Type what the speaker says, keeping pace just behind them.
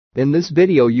In this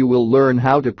video you will learn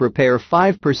how to prepare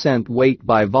 5% weight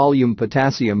by volume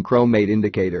potassium chromate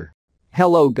indicator.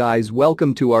 Hello guys,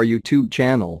 welcome to our YouTube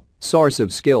channel, Source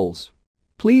of Skills.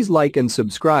 Please like and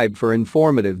subscribe for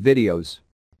informative videos.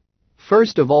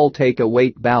 First of all, take a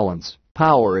weight balance,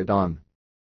 power it on.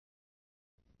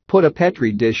 Put a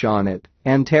Petri dish on it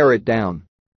and tear it down.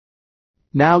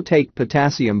 Now take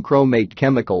potassium chromate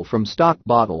chemical from stock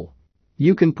bottle.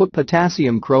 You can put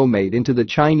potassium chromate into the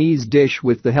Chinese dish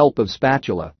with the help of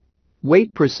spatula.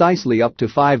 Weight precisely up to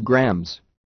 5 grams.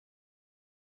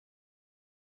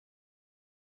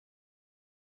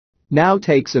 Now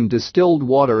take some distilled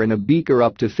water in a beaker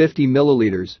up to 50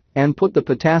 milliliters and put the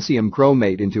potassium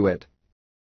chromate into it.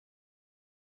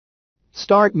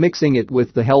 Start mixing it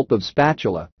with the help of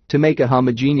spatula to make a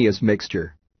homogeneous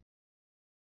mixture.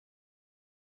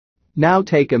 Now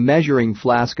take a measuring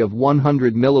flask of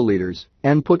 100 milliliters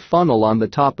and put funnel on the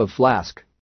top of flask.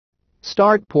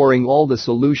 Start pouring all the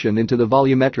solution into the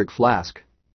volumetric flask.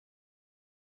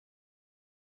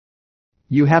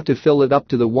 You have to fill it up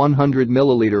to the 100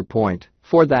 milliliter point.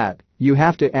 For that, you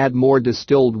have to add more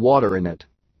distilled water in it.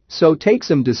 So take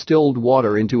some distilled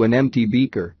water into an empty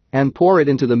beaker and pour it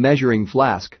into the measuring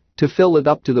flask to fill it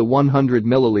up to the 100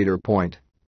 milliliter point.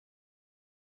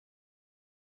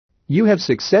 You have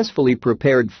successfully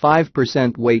prepared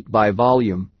 5% weight by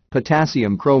volume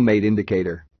potassium chromate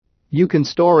indicator. You can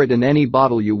store it in any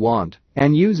bottle you want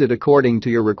and use it according to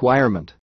your requirement.